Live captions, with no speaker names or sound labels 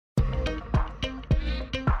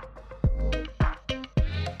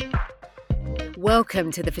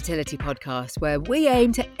Welcome to the Fertility Podcast, where we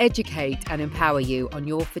aim to educate and empower you on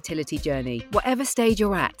your fertility journey, whatever stage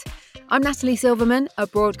you're at. I'm Natalie Silverman, a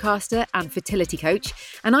broadcaster and fertility coach,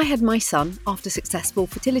 and I had my son after successful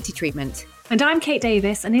fertility treatment. And I'm Kate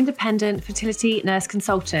Davis, an independent fertility nurse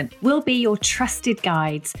consultant. We'll be your trusted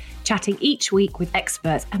guides, chatting each week with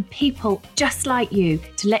experts and people just like you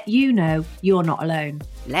to let you know you're not alone.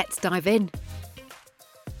 Let's dive in.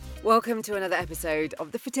 Welcome to another episode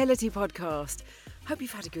of the Fertility Podcast. Hope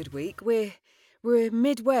you've had a good week. We're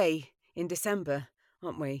midway in December,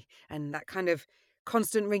 aren't we? And that kind of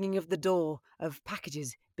constant ringing of the door of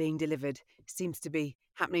packages being delivered seems to be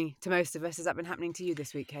happening to most of us. Has that been happening to you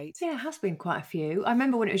this week, Kate? Yeah, it has been quite a few. I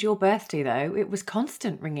remember when it was your birthday, though, it was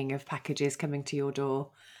constant ringing of packages coming to your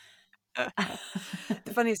door.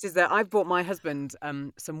 The funniest is that I've bought my husband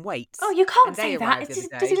some weights. Oh, you can't say that. arrived the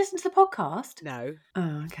other Does he day. listen to the podcast? No,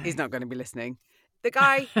 Oh, okay. he's not going to be listening. The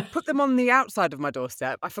guy put them on the outside of my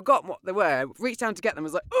doorstep. I forgot what they were. Reached down to get them. I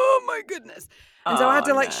was like, oh my goodness. And so I had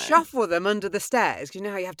to shuffle them under the stairs. Because you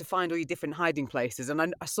know how you have to find all your different hiding places.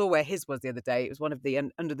 And I saw where his was the other day. It was one of the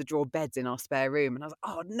under the drawer beds in our spare room. And I was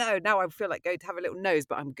like, oh no, now I feel like going to have a little nose,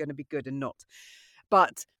 but I'm going to be good and not.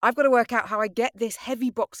 But I've got to work out how I get this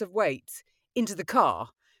heavy box of weights into the car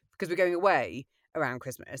because we're going away around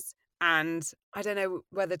Christmas. And I don't know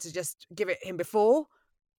whether to just give it him before.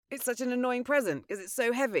 It's such an annoying present because it's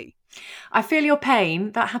so heavy. I feel your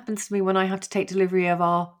pain. That happens to me when I have to take delivery of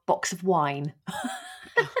our box of wine.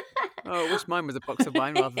 Oh, I wish mine was a box of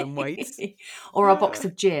wine rather than weights. Or our box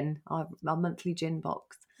of gin, our monthly gin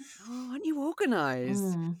box. Oh, aren't you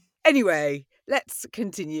organised? Anyway, let's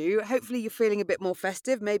continue. Hopefully you're feeling a bit more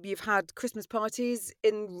festive. Maybe you've had Christmas parties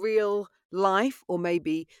in real life or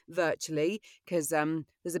maybe virtually because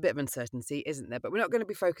there's a bit of uncertainty, isn't there? But we're not going to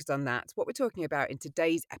be focused on that. What we're talking about in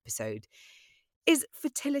today's episode is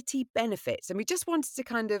fertility benefits. And we just wanted to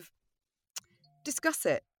kind of discuss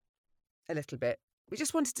it a little bit.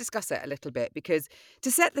 Because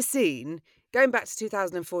to set the scene, going back to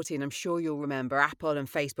 2014, I'm sure you'll remember Apple and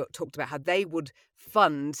Facebook talked about how they would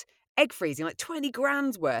fund egg freezing, like 20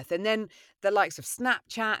 grand's worth. And then the likes of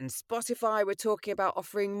Snapchat and Spotify were talking about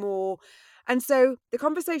offering more. And so the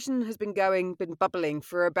conversation has been bubbling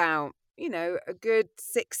for about, a good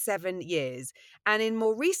 6-7 years. And in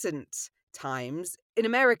more recent times, in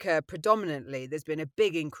America predominantly, there's been a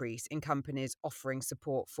big increase in companies offering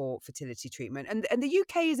support for fertility treatment. And the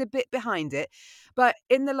UK is a bit behind it. But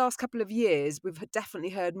in the last couple of years, we've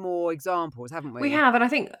definitely heard more examples, haven't we? We have. And I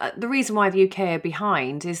think the reason why the UK are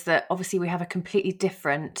behind is that obviously we have a completely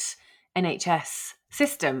different NHS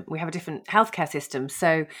system. We have a different healthcare system.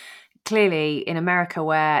 So clearly in America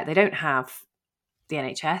where they don't have the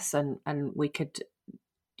NHS and we could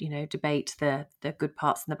debate the good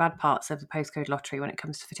parts and the bad parts of the postcode lottery when it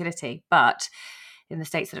comes to fertility. But in the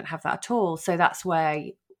States, they don't have that at all. So that's where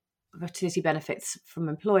fertility benefits from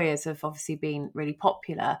employers have obviously been really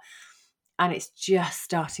popular. And it's just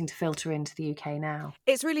starting to filter into the UK now.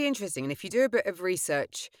 It's really interesting. And if you do a bit of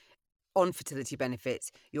research on fertility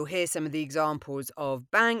benefits, you'll hear some of the examples of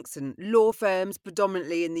banks and law firms,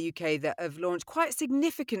 predominantly in the UK, that have launched quite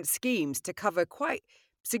significant schemes to cover quite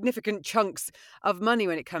significant chunks of money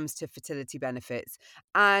when it comes to fertility benefits.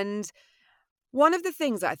 And one of the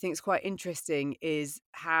things that I think is quite interesting is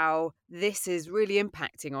how this is really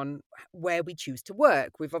impacting on where we choose to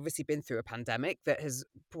work. We've obviously been through a pandemic that has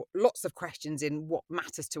put lots of questions in what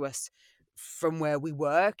matters to us from where we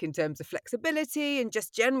work in terms of flexibility, and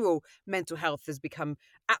just general mental health has become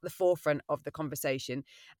at the forefront of the conversation.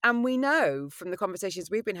 And we know from the conversations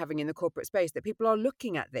we've been having in the corporate space that people are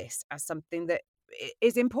looking at this as something that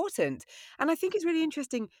is important. And I think it's really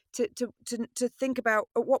interesting to think about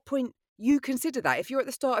at what point you consider that. If you're at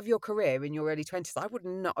the start of your career in your early 20s, I would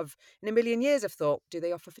not have in a million years have thought, do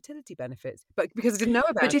they offer fertility benefits? But because I didn't know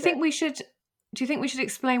about it. But do you think we should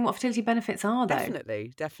explain what fertility benefits are, though?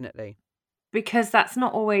 Definitely. Because that's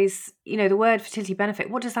not always, the word fertility benefit.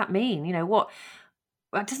 What does that mean? What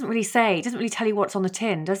it doesn't really tell you what's on the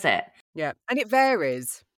tin, does it? Yeah. And it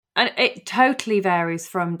varies. And it totally varies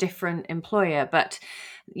from different employer, but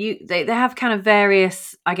they have kind of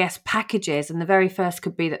various, I guess, packages. And the very first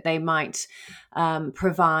could be that they might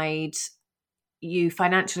provide you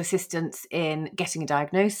financial assistance in getting a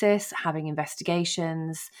diagnosis, having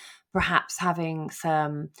investigations, perhaps having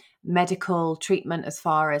some medical treatment as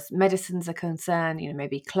far as medicines are concerned,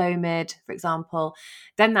 maybe Clomid, for example.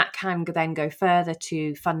 Then that can then go further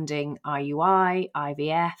to funding IUI,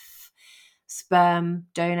 IVF, sperm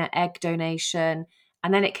donor, egg donation,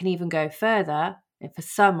 and then it can even go further for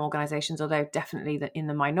some organisations, although definitely in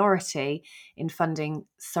the minority, in funding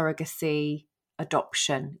surrogacy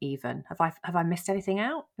adoption even. Have I missed anything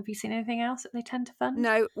out? Have you seen anything else that they tend to fund?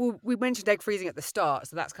 No, well, we mentioned egg freezing at the start,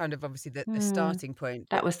 so that's kind of obviously the starting point.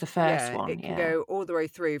 That But was the first yeah, one, it can yeah. go all the way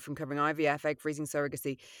through from covering IVF, egg freezing,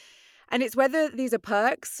 surrogacy. And it's whether these are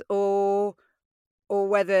perks or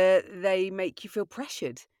whether they make you feel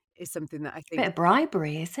pressured is something that I Bit think. of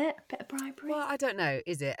bribery, is it? Bit of Well, bribery? I don't know,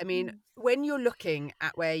 is it? I mean, Mm. when you're looking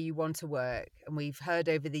at where you want to work, and we've heard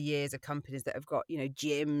over the years of companies that have got,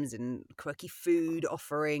 gyms and quirky food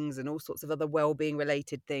offerings and all sorts of other well-being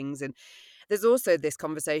related things. And there's also this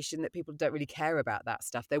conversation that people don't really care about that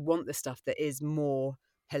stuff. They want the stuff that is more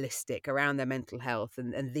holistic around their mental health.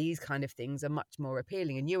 And these kind of things are much more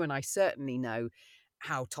appealing. And you and I certainly know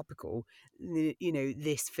how topical,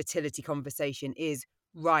 this fertility conversation is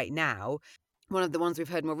right now. One of the ones we've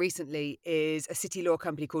heard more recently is a city law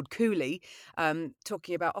company called Cooley,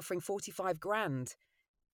 talking about offering 45 grand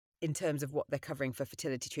in terms of what they're covering for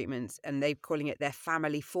fertility treatments, and they're calling it their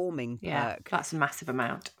family forming Yeah, perk. that's a massive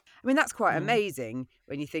amount. I mean, that's quite Mm. amazing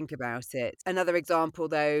when you think about it. Another example,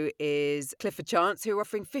 though, is Clifford Chance, who are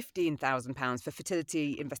offering £15,000 for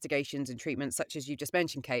fertility investigations and treatments, such as you just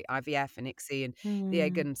mentioned, Kate, IVF and ICSI and the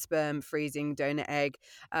egg Mm. and sperm freezing, donor egg.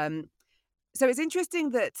 So it's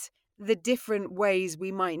interesting that the different ways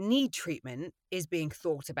we might need treatment is being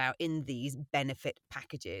thought about in these benefit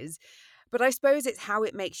packages. But I suppose it's how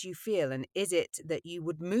it makes you feel. And is it that you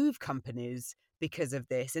would move companies because of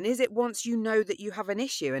this? And is it once you know that you have an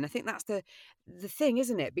issue? And I think that's the thing,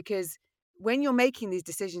 isn't it? Because when you're making these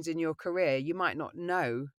decisions in your career, you might not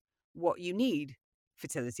know what you need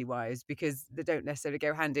fertility wise because they don't necessarily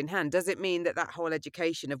go hand in hand. Does it mean that that whole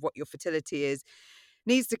education of what your fertility is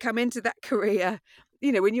needs to come into that career?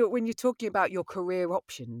 When you're talking about your career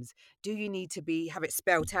options, do you need to have it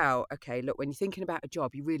spelt out? Okay, look, when you're thinking about a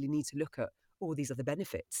job, you really need to look at all these other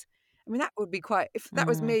benefits. I mean, that would be quite, if that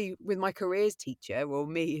was Mm. me with my careers teacher or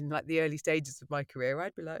me in like the early stages of my career,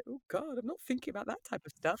 I'd be like, oh God, I'm not thinking about that type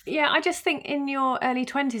of stuff. Yeah, I just think in your early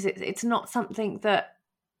 20s, it's not something that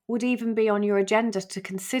would even be on your agenda to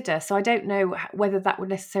consider. So I don't know whether that would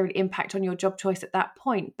necessarily impact on your job choice at that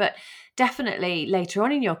point. But definitely later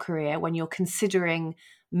on in your career, when you're considering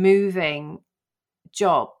moving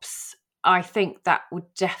jobs, I think that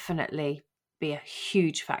would definitely be a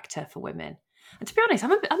huge factor for women. And to be honest,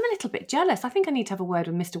 I'm a little bit jealous. I think I need to have a word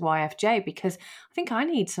with Mr. YFJ because I think I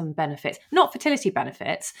need some benefits. Not fertility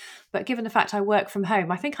benefits, but given the fact I work from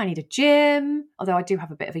home, I think I need a gym, although I do have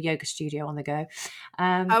a bit of a yoga studio on the go.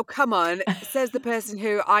 Oh, come on, says the person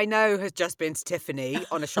who I know has just been to Tiffany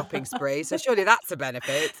on a shopping spree. So surely that's a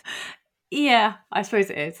benefit. Yeah, I suppose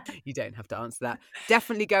it is. You don't have to answer that.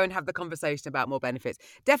 Definitely go and have the conversation about more benefits.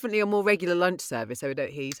 Definitely a more regular lunch service so we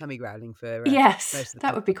don't hear you tummy growling for Yes, most of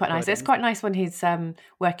that the would be quite nice. It's recordings. quite nice when he's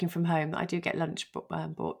working from home that I do get lunch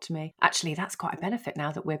brought to me. Actually, that's quite a benefit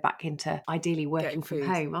now that we're back into ideally working Getting from food.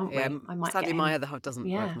 home, aren't Yeah, we? I might sadly, get my him. other half doesn't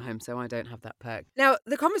work Yeah. from home, so I don't have that perk. Now,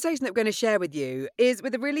 the conversation that we're going to share with you is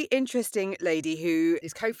with a really interesting lady who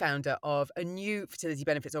is co-founder of a new fertility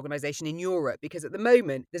benefits organisation in Europe, because at the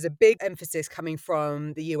moment, there's a big emphasis coming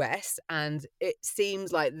from the US, and it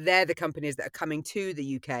seems like they're the companies that are coming to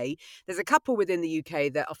the UK. There's a couple within the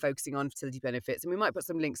UK that are focusing on fertility benefits, and we might put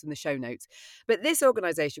some links in the show notes. But this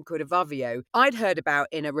organisation called Avavio, I'd heard about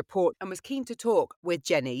in a report and was keen to talk with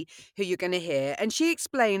Jenny, who you're going to hear. And she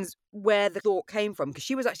explains where the thought came from, because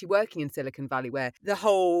she was actually working in Silicon Valley where the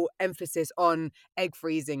whole emphasis on egg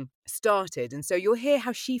freezing started. And so you'll hear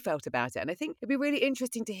how she felt about it. And I think it'd be really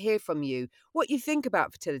interesting to hear from you what you think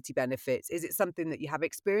about fertility benefits. Is it something that you have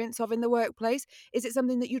experience of in the workplace? Is it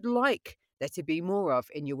something that you'd like there to be more of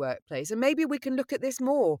in your workplace? And maybe we can look at this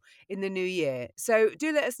more in the new year. So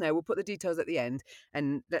do let us know. We'll put the details at the end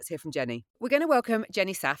and let's hear from Jenny. We're going to welcome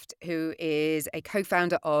Jenny Saft, who is a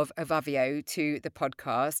co-founder of Avavio, to the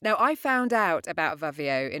podcast. Now, I found out about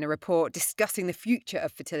Avavio in a report discussing the future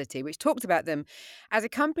of fertility, which talked about them as a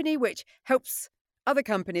company which helps other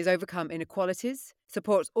companies overcome inequalities,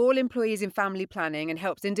 supports all employees in family planning, and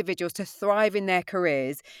helps individuals to thrive in their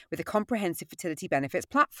careers with a comprehensive fertility benefits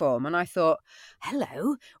platform. And I thought,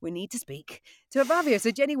 hello, we need to speak to Avavio. So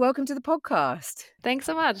Jenny, welcome to the podcast. Thanks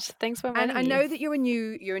so much. Thanks for And inviting I me. know that you're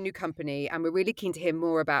a new company, and we're really keen to hear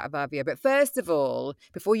more about Avavio. But first of all,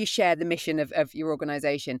 before you share the mission of your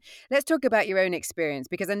organisation, let's talk about your own experience,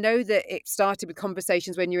 because I know that it started with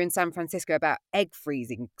conversations when you were in San Francisco about egg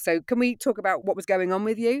freezing. So can we talk about what was going on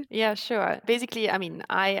with you? Yeah, sure. Basically, I mean,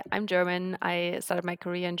 I'm German. I started my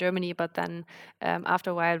career in Germany, but then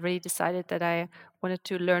after a while, I really decided that I wanted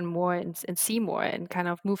to learn more and see more, and kind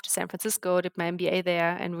of moved to San Francisco, did my MBA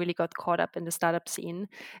there, and really got caught up in the startup scene.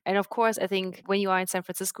 And of course, I think when you are in San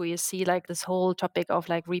Francisco, you see like this whole topic of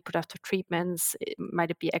like reproductive treatments,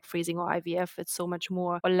 might it be egg freezing or IVF, it's so much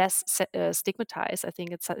more or less stigmatized. I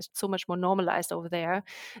think it's so much more normalized over there.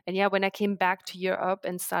 And yeah, when I came back to Europe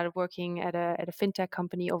and started working at a fintech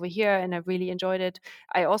company over here, and I really enjoyed it,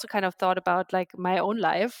 I also kind of thought about like my own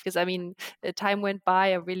life, because I mean, time went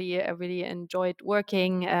by. I really enjoyed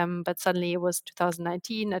working, but suddenly it was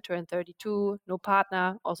 2019. I turned 32, no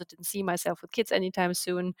partner. Also didn't see myself with kids anytime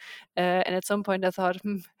soon. And at some point, I thought,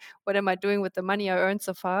 what am I doing with the money I earned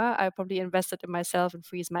so far? I probably invested in myself and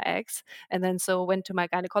freeze my eggs. And then so went to my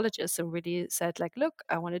gynecologist and really said, like, look,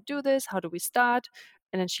 I want to do this. How do we start?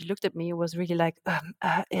 And then she looked at me, was really like,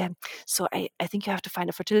 so I think you have to find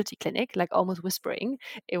a fertility clinic, like almost whispering.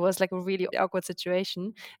 It was like a really awkward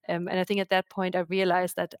situation. And I think at that point, I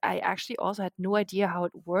realized that I actually also had no idea how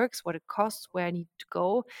it works, what it costs, where I need to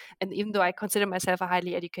go. And even though I consider myself a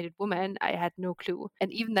highly educated woman, I had no clue.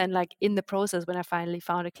 And even then, like in the process, when I finally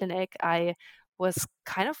found a clinic, I was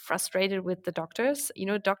kind of frustrated with the doctors. You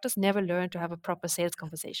know, doctors never learn to have a proper sales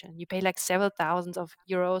conversation. You pay like several thousands of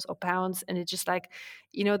euros or pounds, and it's just like,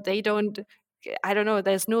 they don't. I don't know,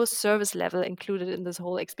 there's no service level included in this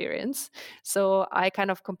whole experience. So I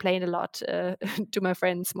kind of complain a lot to my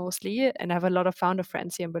friends mostly. And I have a lot of founder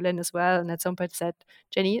friends here in Berlin as well. And at some point said,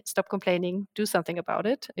 Jenny, stop complaining, do something about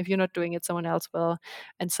it. If you're not doing it, someone else will.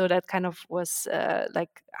 And so that kind of was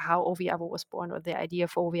like how Oviavo was born, or the idea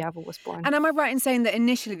for Oviavo was born. And am I right in saying that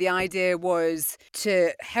initially the idea was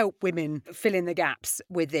to help women fill in the gaps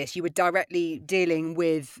with this? You were directly dealing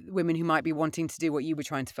with women who might be wanting to do what you were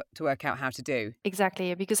trying to work out how to do.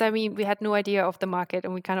 Exactly, because I mean, we had no idea of the market,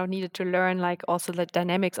 and we kind of needed to learn, like, also the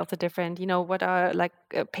dynamics of the different, what are like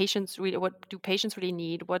patients really, what do patients really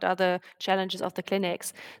need? What are the challenges of the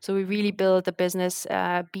clinics? So we really built the business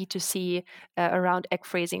B2C around egg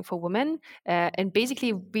freezing for women, and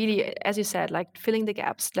basically, really, as you said, like filling the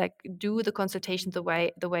gaps, like do the consultation the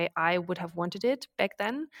way I would have wanted it back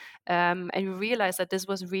then, and we realized that this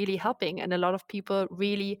was really helping, and a lot of people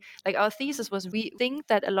really like our thesis was we think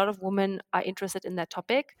that a lot of women are interested in that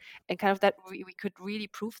topic, and kind of that we could really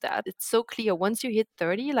prove that. It's so clear once you hit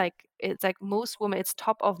 30, like it's like most women, it's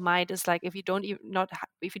top of mind is like if you don't even not ha-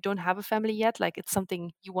 if you don't have a family yet, like it's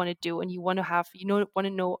something you want to do, and you want to have want to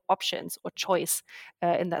know options or choice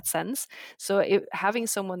in that sense. So having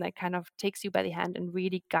someone that kind of takes you by the hand and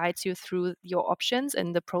really guides you through your options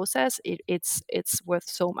and the process, it's worth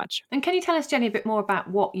so much. And can you tell us, Jenny, a bit more about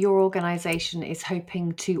what your organization is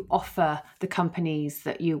hoping to offer the companies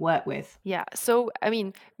that you work with? Yeah. So, I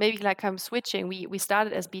mean, maybe like I'm switching. We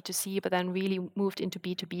started as B2C, but then really moved into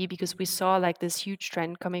B2B because we saw like this huge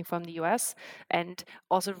trend coming from the US, and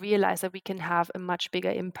also realized that we can have a much bigger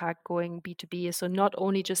impact going B2B. So, not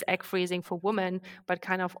only just egg freezing for women, but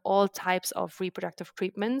kind of all types of reproductive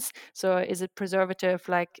treatments. So, is it preservative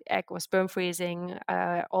like egg or sperm freezing,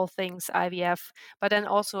 all things IVF, but then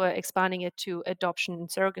also expanding it to adoption and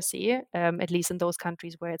surrogacy, at least in those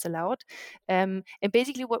countries where it's allowed. And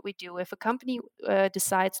basically, what we do, if a company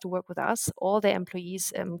decides to work with us, all their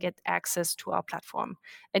employees get access to our platform.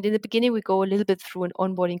 And in the beginning, we go a little bit through an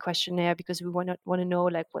onboarding questionnaire because we want to know,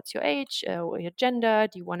 like, what's your age, or your gender?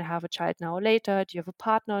 Do you want to have a child now or later? Do you have a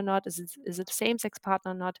partner or not? Is it a same-sex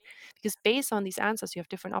partner or not? Because based on these answers, you have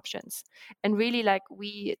different options. And really, like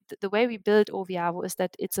the way we build Oviavo is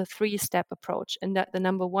that it's a three-step approach, and that the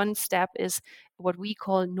number one step is what we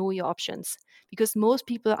call know your options, because most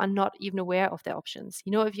people are not even aware of their options.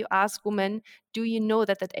 If you ask women, do you know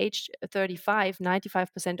that at age 35,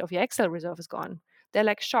 95% of your Excel reserve is gone? They're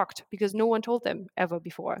like shocked because no one told them ever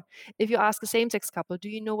before. If you ask a same sex couple, do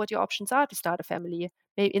you know what your options are to start a family?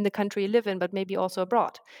 Maybe in the country you live in, but maybe also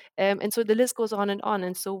abroad. And so the list goes on and on.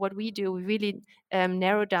 And so what we do, we really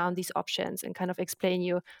narrow down these options and kind of explain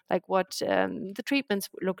you like what the treatments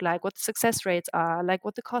look like, what the success rates are, like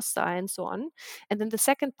what the costs are, and so on. And then the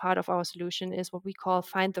second part of our solution is what we call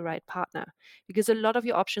find the right partner, because a lot of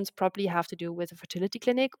your options probably have to do with a fertility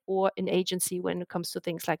clinic or an agency when it comes to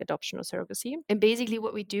things like adoption or surrogacy. And basically,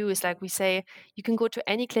 what we do is like we say, you can go to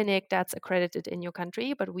any clinic that's accredited in your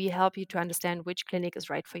country, but we help you to understand which clinic is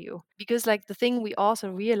right for you. Because like the thing we also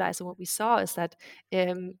realized and what we saw is that,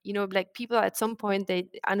 like people at some point, they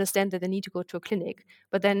understand that they need to go to a clinic,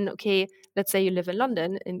 but then, okay, let's say you live in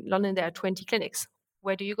London. In London, there are 20 clinics.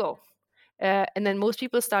 Where do you go? And then most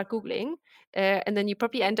people start Googling, and then you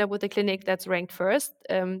probably end up with a clinic that's ranked first.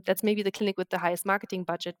 That's maybe the clinic with the highest marketing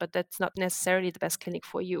budget, but that's not necessarily the best clinic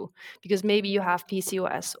for you, because maybe you have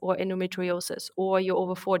PCOS or endometriosis, or you're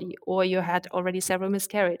over 40, or you had already several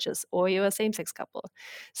miscarriages, or you're a same-sex couple.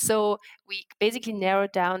 So we basically narrow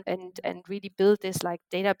down and really build this like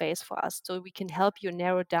database for us, so we can help you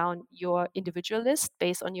narrow down your individual list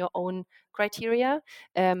based on your own criteria.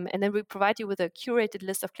 And then we provide you with a curated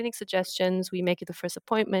list of clinic suggestions. We make you the first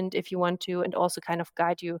appointment if you want to, and also kind of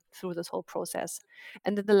guide you through this whole process.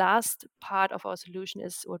 And then the last part of our solution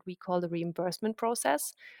is what we call the reimbursement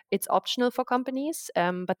process. It's optional for companies,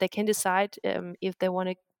 but they can decide if they want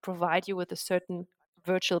to provide you with a certain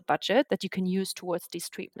virtual budget that you can use towards these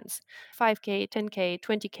treatments. 5K, 10K,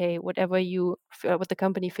 20K, whatever what the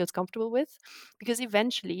company feels comfortable with, because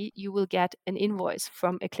eventually you will get an invoice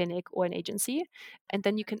from a clinic or an agency, and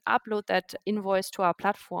then you can upload that invoice to our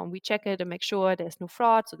platform. We check it and make sure there's no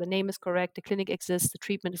fraud, so the name is correct, the clinic exists, the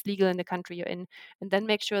treatment is legal in the country you're in, and then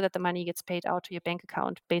make sure that the money gets paid out to your bank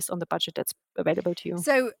account based on the budget that's available to you.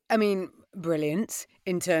 So, I mean, brilliant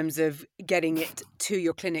in terms of getting it to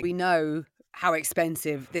your clinic. We know how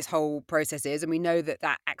expensive this whole process is, and we know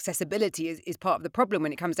that accessibility is part of the problem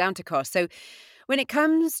when it comes down to cost. So when it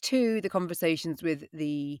comes to the conversations with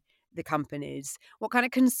the companies, what kind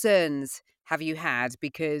of concerns have you had?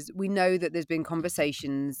 Because we know that there's been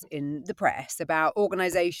conversations in the press about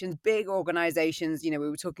organizations, big organizations. We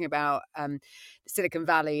were talking about Silicon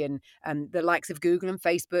Valley and the likes of Google and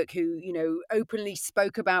Facebook, who, openly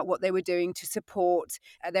spoke about what they were doing to support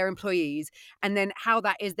their employees, and then how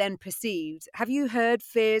that is then perceived. Have you heard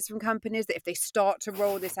fears from companies that if they start to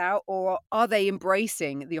roll this out, or are they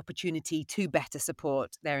embracing the opportunity to better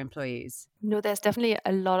support their employees? No, there's definitely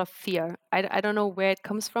a lot of fear. I don't know where it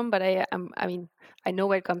comes from, but I mean, I know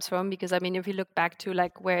where it comes from, because I mean, if you look back to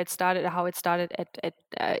like where it started, how it started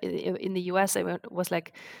in the US, it was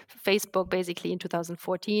like Facebook basically in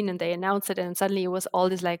 2014, and they announced it, and suddenly it was all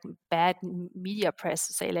this like bad media press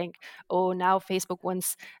saying like, oh, now Facebook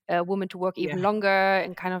wants a woman to work even longer,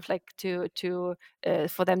 and kind of like to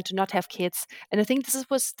for them to not have kids. And I think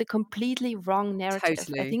was the completely wrong narrative.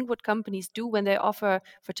 Totally. I think what companies do when they offer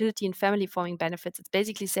fertility and family forming benefits, it's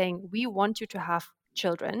basically saying, we want you to have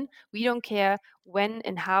children. We don't care when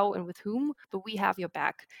and how and with whom, but we have your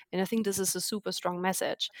back. And I think this is a super strong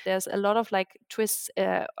message. There's a lot of like twists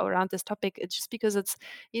around this topic. It's just because it's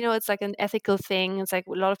like an ethical thing. It's like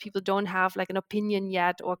a lot of people don't have like an opinion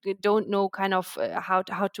yet, or don't know kind of how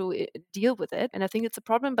to deal with it. And I think it's a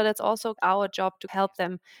problem, but it's also our job to help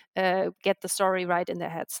them get the story right in their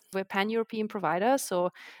heads. We're a pan-European provider,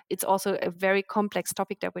 so it's also a very complex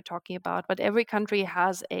topic that we're talking about. But every country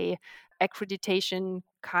has a accreditation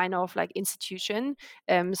kind of like institution.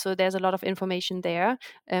 So there's a lot of information there.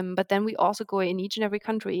 But then we also go in each and every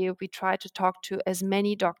country. We try to talk to as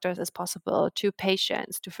many doctors as possible, to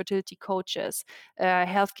patients, to fertility coaches,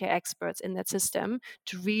 healthcare experts in that system,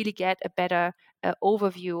 to really get a better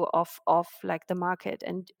overview of like the market.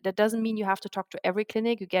 And that doesn't mean you have to talk to every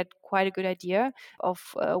clinic. You get quite a good idea of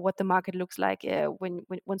what the market looks like when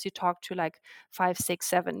once you talk to like 5, 6,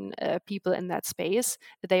 7 people in that space.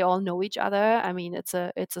 They all know each other. I mean, it's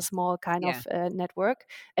a small kind of network,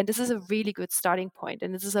 and this is a really good starting point.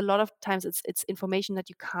 And this is a lot of times it's information that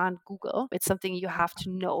you can't Google. It's something you have to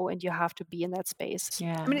know, and you have to be in that space.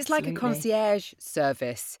 Yeah, I mean, it's like a absolutely. concierge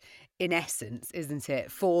service in essence, isn't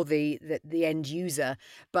it, for the end user?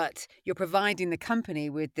 But you're providing the company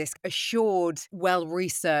with this assured,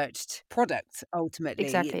 well-researched product, ultimately,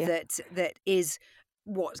 Exactly. that is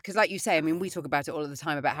what, because like you say, I mean, we talk about it all the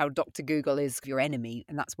time about how Dr. Google is your enemy,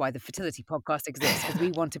 and that's why the Fertility Podcast exists, because we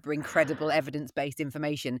want to bring credible, evidence-based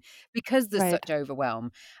information, because there's Right. such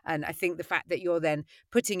overwhelm. And I think the fact that you're then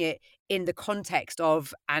putting it in the context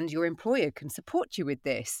of, and your employer can support you with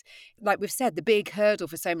this. Like we've said, the big hurdle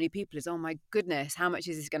for so many people is, oh my goodness, how much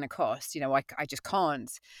is this going to cost? I just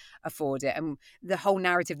can't afford it. And the whole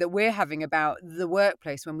narrative that we're having about the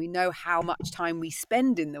workplace, when we know how much time we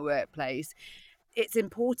spend in the workplace, it's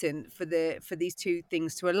important for these two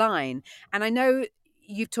things to align. And I know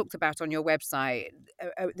you've talked about on your website,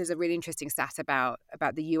 there's a really interesting stat about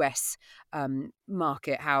the US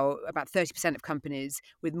market, how about 30% of companies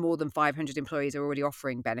with more than 500 employees are already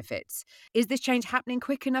offering benefits. Is this change happening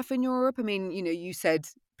quick enough in Europe? I mean, you said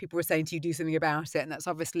people were saying to you, do something about it. And that's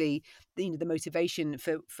obviously the motivation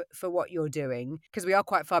for what you're doing, because we are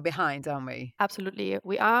quite far behind, aren't we? Absolutely.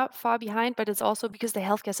 We are far behind, but it's also because the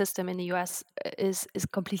healthcare system in the US is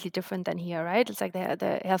completely different than here, right? It's like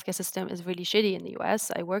the healthcare system is really shitty in the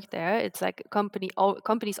US. I worked there. It's like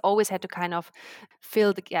companies always had to kind of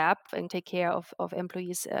fill the gap and take care of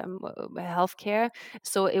employees' healthcare.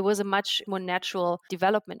 So it was a much more natural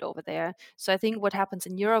development over there. So I think what happens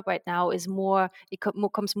in Europe right now is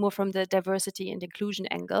comes more from the diversity and inclusion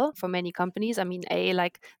angle for many companies. I mean,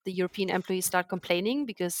 like the European employees start complaining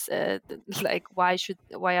because like why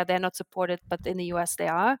are they not supported, but in the US they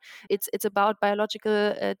are. It's about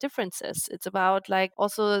biological differences. It's about like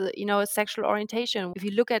also sexual orientation. If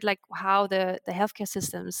you look at like how the healthcare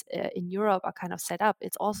systems in Europe are kind of set up,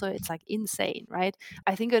 it's like insane, right?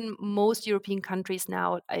 I think in most European countries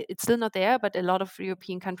now, it's still not there, but a lot of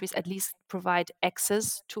European countries at least provide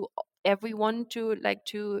access to everyone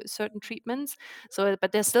to certain treatments. So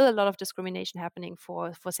but there's still a lot of discrimination happening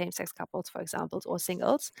for same-sex couples, for example, or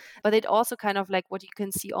singles. But it also kind of like what you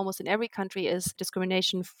can see almost in every country is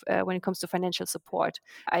discrimination when it comes to financial support.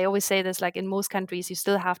 I always say this, like in most countries you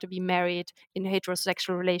still have to be married in a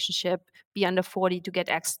heterosexual relationship, be under 40 to get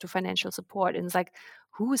access to financial support. And it's like,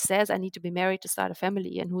 who says I need to be married to start a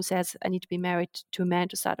family, and who says I need to be married to a man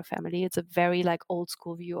to start a family? It's a very like old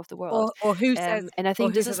school view of the world. Or who says And I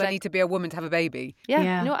think this is I like, need to be a woman to have a baby? yeah,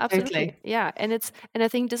 Yeah, no, absolutely. totally. Yeah. And I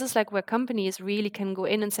think this is like where companies really can go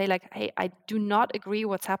in and say like, hey, I do not agree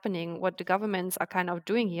what's happening, what the governments are kind of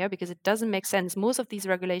doing here, because it doesn't make sense. Most of these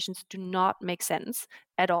regulations do not make sense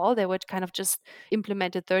at all. They were kind of just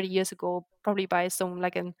implemented 30 years ago, probably by some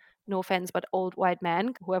like an, no offense, but old white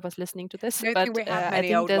man, whoever's listening to this. I don't think But we have I many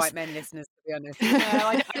think old there's white men listeners, to be honest. No,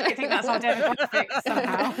 I don't think that's our demographic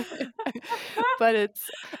somehow. but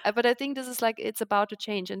but I think this is like, it's about to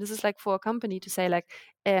change, and this is like for a company to say like,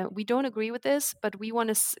 we don't agree with this, but we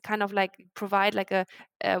want to kind of like provide like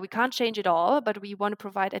we can't change it all, but we want to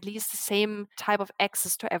provide at least the same type of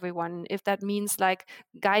access to everyone, if that means like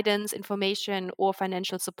guidance, information, or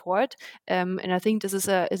financial support. And I think this is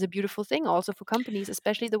a beautiful thing also for companies,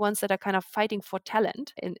 especially the ones that are kind of fighting for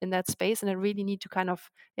talent in that space, and I really need to kind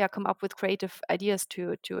of come up with creative ideas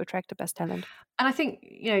to attract the best talent. And I think,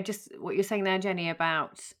 just what you're saying there, Jenny,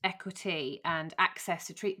 about equity and access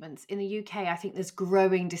to treatments. In the UK, I think there's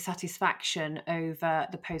growing dissatisfaction over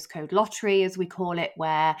the postcode lottery, as we call it,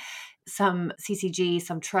 where some CCGs,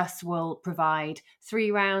 some trusts will provide 3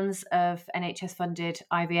 rounds of NHS funded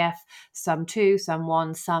IVF, some 2, some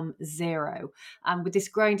 1, some 0. And with this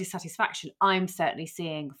growing dissatisfaction, I'm certainly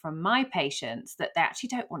seeing from my patients that they actually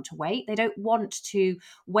don't want to wait. They don't want to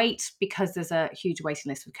wait because there's a huge waiting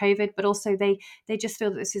list for COVID, but also they just feel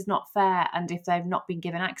that this is not fair. And if they've not been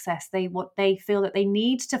given access, they feel that they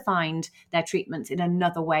need to find their treatments in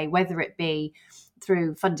another way, whether it be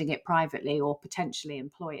through funding it privately or potentially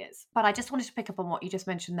employers. But I just wanted to pick up on what you just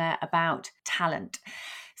mentioned there about talent.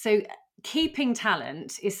 So keeping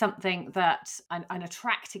talent is something that, and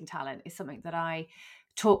attracting talent is something that I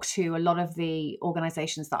talk to a lot of the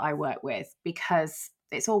organizations that I work with, because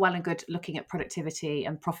it's all well and good looking at productivity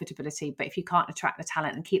and profitability, but if you can't attract the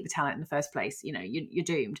talent and keep the talent in the first place, you're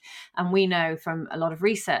doomed. And we know from a lot of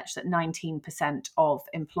research that 19% of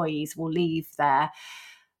employees will leave their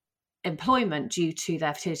employment due to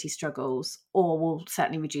their fertility struggles, or will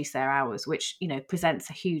certainly reduce their hours, which presents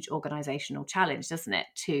a huge organizational challenge, doesn't it,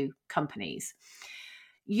 to companies.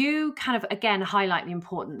 You kind of again highlight the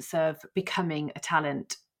importance of becoming a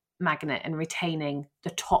talent magnet and retaining the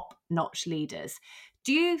top-notch leaders.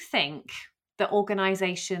 Do you think that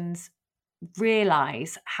organizations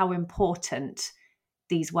realize how important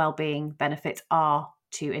these well-being benefits are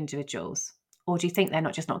to individuals? Or do you think they're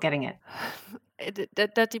not getting it?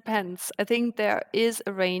 That depends. I think there is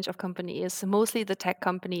a range of companies, mostly the tech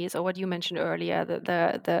companies, or what you mentioned earlier,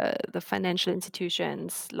 the financial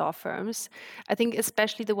institutions, law firms. I think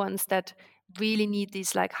especially the ones that really need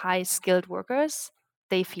these like high skilled workers,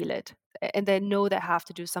 they feel it. And they know they have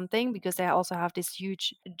to do something because they also have this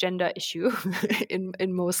huge gender issue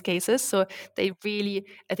in most cases. So they really,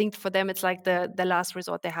 I think for them, it's like the last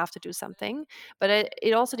resort. They have to do something. But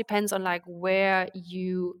it also depends on like where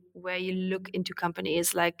you look into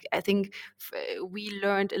companies. Like I think we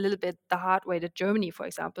learned a little bit the hard way that Germany, for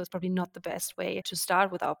example, is probably not the best way to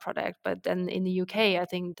start with our product. But then in the UK, I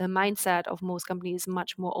think the mindset of most companies is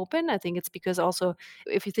much more open. I think it's because also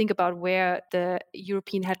if you think about where the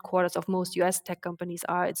European headquarters of most US tech companies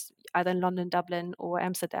are, it's either in London, Dublin, or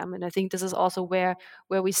Amsterdam. And I think this is also where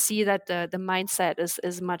we see that the mindset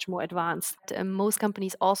is much more advanced. Most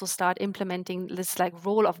companies also start implementing this like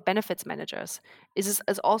role of benefits managers. Is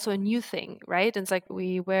also a new thing, right? And it's like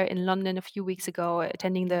we were in London a few weeks ago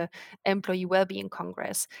attending the Employee Wellbeing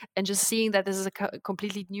Congress, and just seeing that this is a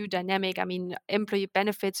completely new dynamic. I mean, employee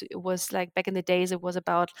benefits, it was like back in the days, it was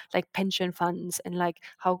about like pension funds and like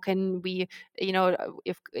how can we,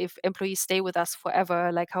 if employees stay with us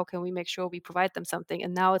forever, like how can we make sure we provide them something?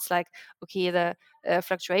 And now it's like, okay, the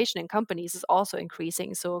fluctuation in companies is also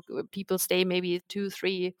increasing. So people stay maybe 2,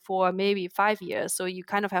 3, 4, maybe 5 years. So you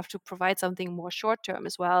kind of have to provide something more short term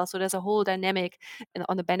as well. So there's a whole dynamic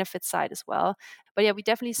on the benefit side as well. But yeah, we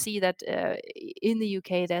definitely see that in the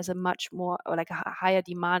UK there's a much more, or like a higher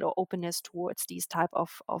demand or openness towards these type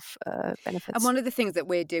of benefits. And one of the things that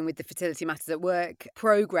we're doing with the Fertility Matters at Work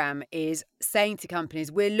program is saying to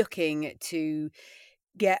companies, we're looking to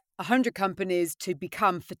get 100 companies to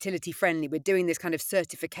become fertility friendly. We're doing this kind of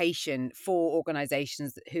certification for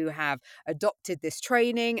organizations who have adopted this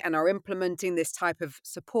training and are implementing this type of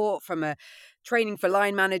support, from a training for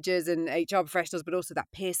line managers and HR professionals, but also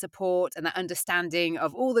that peer support and that understanding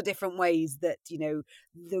of all the different ways that,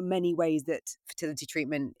 the many ways that fertility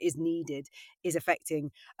treatment is needed is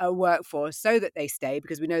affecting a workforce so that they stay,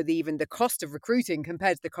 because we know that even the cost of recruiting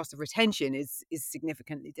compared to the cost of retention is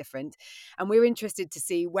significantly different. And we're interested to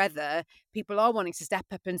see whether people are wanting to step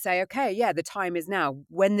up and say, okay, yeah, the time is now,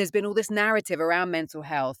 when there's been all this narrative around mental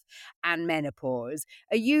health and menopause.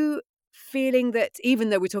 Are you feeling that, even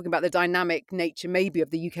though we're talking about the dynamic nature maybe of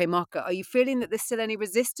the UK market, are you feeling that there's still any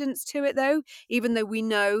resistance to it though, even though we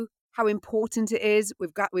know how important it is?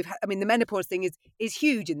 I mean, the menopause thing is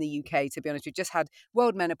huge in the UK, to be honest. We've just had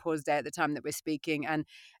World Menopause Day at the time that we're speaking, and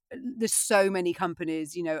there's so many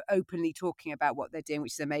companies, openly talking about what they're doing,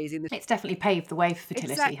 which is amazing. It's definitely paved the way for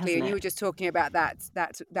fertility, exactly, hasn't and it? you were just talking about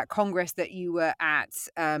that congress that you were at.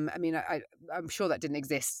 I mean, I'm sure that didn't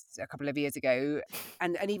exist a couple of years ago,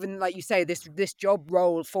 and even like you say, this job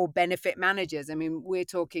role for benefit managers. I mean, we're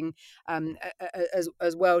talking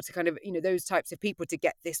as well to kind of those types of people to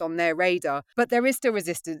get this on their radar, but there is still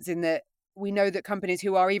resistance in that we know that companies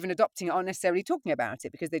who are even adopting it aren't necessarily talking about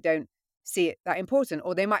it because they don't see it that important,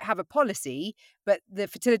 or they might have a policy, but the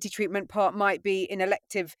fertility treatment part might be in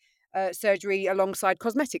elective surgery alongside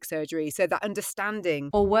cosmetic surgery. So that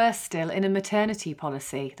understanding. Or worse still, in a maternity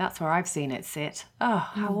policy. That's where I've seen it sit. Oh,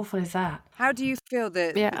 how awful is that? How do you feel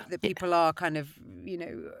that Yeah. that people are kind of,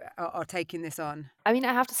 are taking this on? I mean,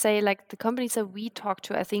 I have to say, like the companies that we talk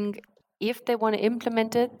to, I think if they want to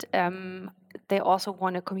implement it, they also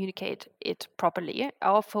want to communicate it properly.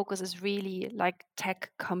 Our focus is really like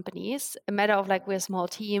tech companies. A matter of like we're a small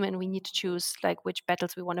team and we need to choose like which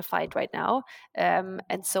battles we want to fight right now.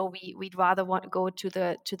 And so we'd rather want to go to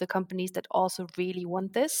the companies that also really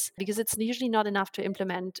want this, because it's usually not enough to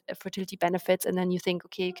implement fertility benefits and then you think,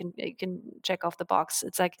 okay, you can check off the box.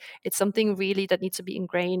 It's like it's something really that needs to be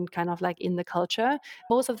ingrained kind of like in the culture.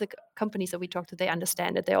 Most of the companies that we talk to, they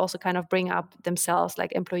understand it. They also kind of bring up themselves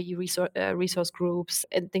like employee resource groups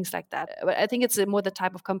and things like that. But I think it's more the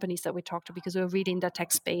type of companies that we talk to, because we're really in the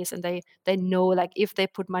tech space and they know like if they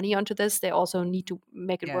put money onto this, they also need to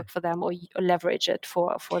make it work for them or leverage it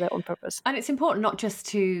for their own purpose. And it's important not just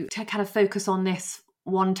to kind of focus on this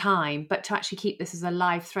one time, but to actually keep this as a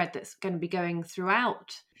live thread that's going to be going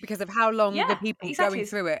throughout. Because of how long the people exactly. going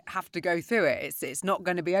through it have to go through it. It's not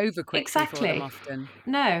going to be over quickly for them often.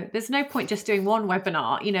 No, there's no point just doing one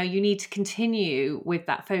webinar. You need to continue with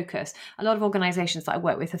that focus. A lot of organizations that I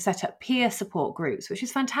work with have set up peer support groups, which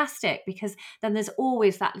is fantastic, because then there's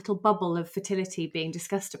always that little bubble of fertility being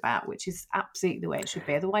discussed about, which is absolutely the way it should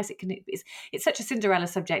be. Otherwise it's such a Cinderella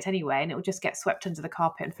subject anyway, and it will just get swept under the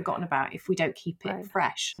carpet and forgotten about if we don't keep it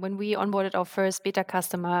fresh. When we onboarded our first beta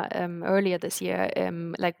customer earlier this year,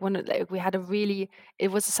 we had it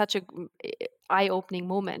was such a eye-opening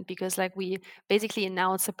moment, because like we basically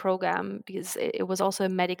announced a program, because it was also a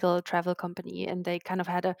medical travel company, and they kind of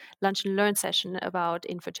had a lunch and learn session about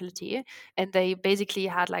infertility, and they basically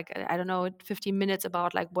had like, I don't know, 15 minutes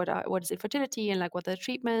about like what is infertility and like what are the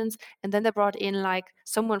treatments, and then they brought in like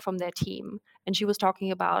someone from their team, and she was talking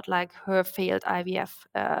about like her failed IVF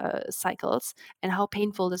cycles and how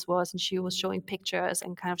painful this was, and she was showing pictures,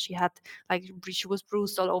 and kind of she was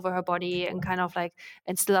bruised all over her body, and kind of like,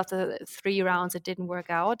 and still after 3 rounds rounds, it didn't work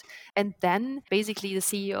out. And then basically the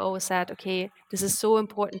CEO said, okay, this is so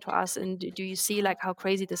important to us. And do you see like how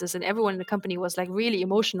crazy this is? And everyone in the company was like really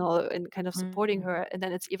emotional and kind of supporting her. And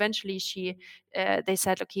then it's eventually they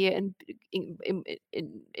said, okay, and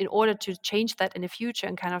in order to change that in the future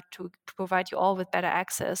and kind of to provide you all with better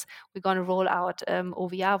access, we're going to roll out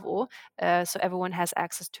Oviavo, so everyone has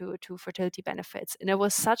access to fertility benefits. And it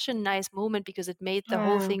was such a nice moment because it made the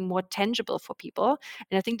whole thing more tangible for people.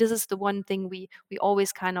 And I think this is the one thing we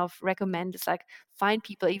always kind of recommend is like find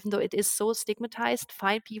people, even though it is so stigmatized,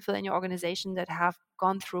 find people in your organization that have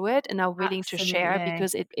gone through it and are willing to share,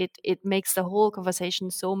 because it makes the whole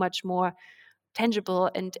conversation so much more tangible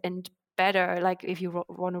and better, like if you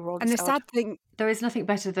want to roll And this the out. sad thing, There is nothing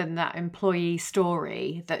better than that employee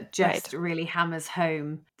story that just really hammers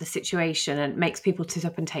home the situation and makes people sit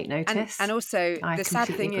up and take notice. and also I the sad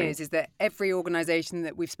completely thing agree. is that every organisation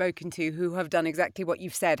that we've spoken to who have done exactly what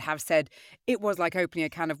you've said have said it was like opening a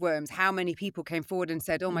can of worms. How many people came forward and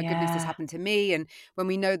said, oh my goodness, this happened to me? And when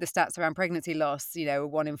we know the stats around pregnancy loss,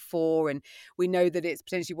 1 in 4, and we know that it's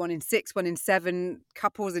potentially 1 in 6, 1 in 7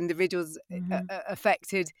 couples, individuals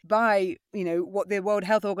affected by, what the World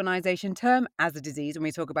Health Organization term as a disease when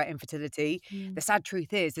we talk about infertility. The sad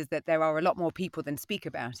truth is that there are a lot more people than speak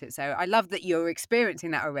about it. So I love that you're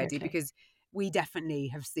experiencing that already, because we definitely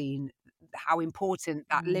have seen how important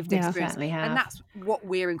that lived experience, and that's what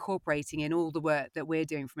we're incorporating in all the work that we're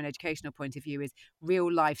doing from an educational point of view, is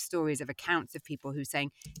real life stories of accounts of people who saying,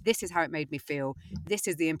 this is how it made me feel, this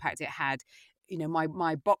is the impact it had.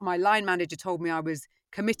 My line manager told me I was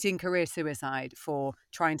committing career suicide for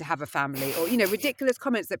trying to have a family, or ridiculous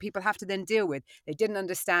comments that people have to then deal with. They didn't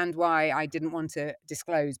understand why I didn't want to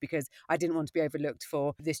disclose because I didn't want to be overlooked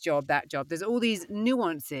for this job, that job. There's all these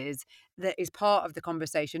nuances that is part of the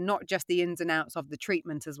conversation, not just the ins and outs of the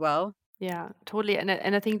treatment as well. Yeah, totally. And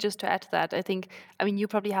I think just to add to that, I mean, you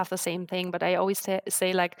probably have the same thing, but I always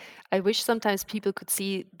say like, I wish sometimes people could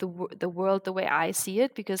see the world the way I see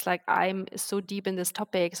it, because like I'm so deep in this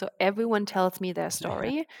topic. So everyone tells me their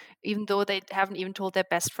story, even though they haven't even told their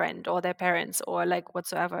best friend or their parents or like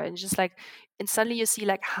whatsoever. And just like, and suddenly you see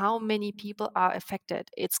like how many people are affected.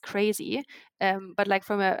 It's crazy. But like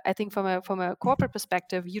I think from a corporate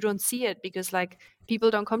perspective, you don't see it because like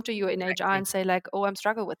people don't come to you in HR and say like, oh, I'm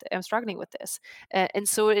struggling with this. And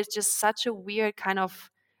so it's just such a weird kind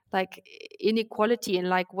of like inequality in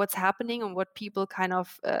like what's happening and what people kind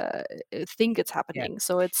of think it's happening.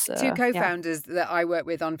 So it's Two co-founders that I work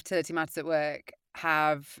with on Fertility Matters at Work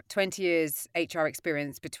have 20 years HR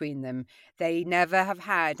experience between them. They never have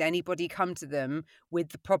had anybody come to them with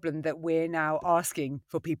the problem that we're now asking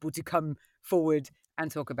for people to come forward and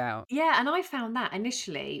talk about. Yeah, and I found that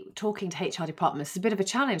initially talking to HR departments is a bit of a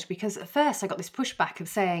challenge, because at first I got this pushback of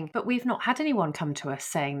saying, but we've not had anyone come to us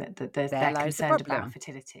saying that they're lies the concerned problem. about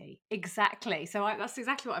fertility. Exactly. So that's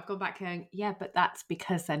exactly what I've gone back going, yeah, but that's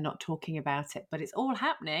because they're not talking about it. But it's all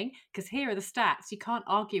happening because here are the stats. You can't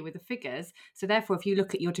argue with the figures. So therefore, if you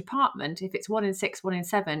look at your department, if it's 1 in 6, 1 in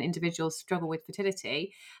 7 individuals struggle with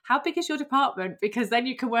fertility, how big is your department? Because then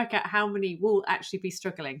you can work out how many will actually be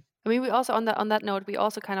struggling. I mean, we also on that note, we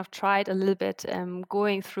also kind of tried a little bit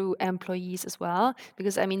going through employees as well,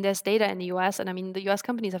 because I mean, there's data in the US, and I mean, the US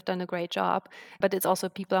companies have done a great job, but it's also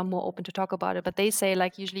people are more open to talk about it. But they say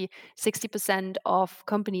like usually 60% of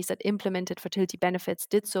companies that implemented fertility benefits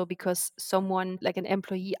did so because someone like an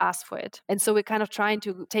employee asked for it. And so we're kind of trying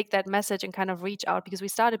to take that message and kind of reach out, because we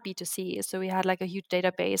started B2C, so we had like a huge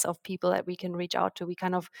database of people that we can reach out to. We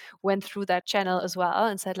kind of went through that channel as well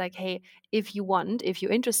and said like, hey, if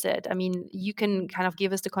you're interested, I mean, you can kind of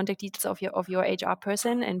give us the contact details of your HR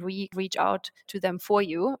person, and we reach out to them for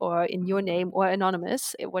you, or in your name, or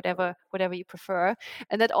anonymous, whatever you prefer.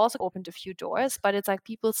 And that also opened a few doors, but it's like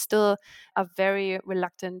people still are very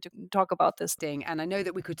reluctant to talk about this. And I know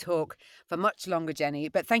that we could talk for much longer, Jenny,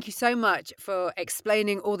 but thank you so much for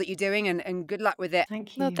explaining all that you're doing, and good luck with it.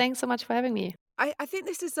 Thank you. No, thanks so much for having me. I think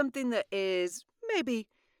this is something that is maybe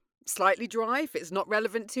slightly dry if it's not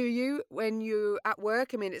relevant to you when you're at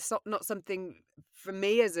work. I mean, it's not something for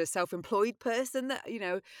me as a self-employed person that,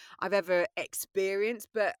 I've ever experienced.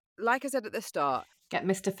 But like I said at the start, Get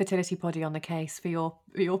Mr. Fertility Body on the case for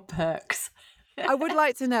your perks. I would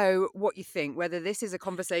like to know what you think, whether this is a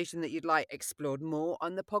conversation that you'd like explored more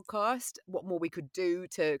on the podcast, what more we could do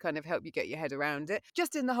to kind of help you get your head around it,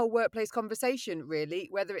 just in the whole workplace conversation, really,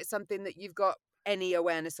 whether it's something that you've got any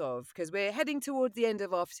awareness of, because we're heading towards the end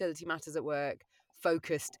of our Fertility Matters at Work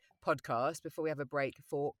focused podcast before we have a break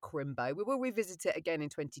for Crimbo. We will revisit it again in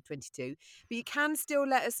 2022, but you can still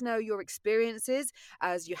let us know your experiences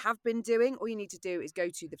as you have been doing. All you need to do is go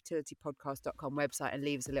to the fertilitypodcast.com website and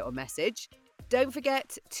leave us a little message. Don't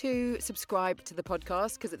forget to subscribe to the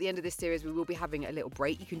podcast, because at the end of this series we will be having a little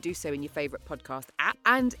break. You can do so in your favourite podcast app,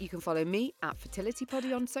 and you can follow me at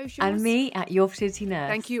FertilityPoddy on socials. And me at Your Fertility Nurse.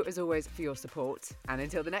 Thank you as always for your support, and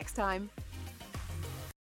until the next time.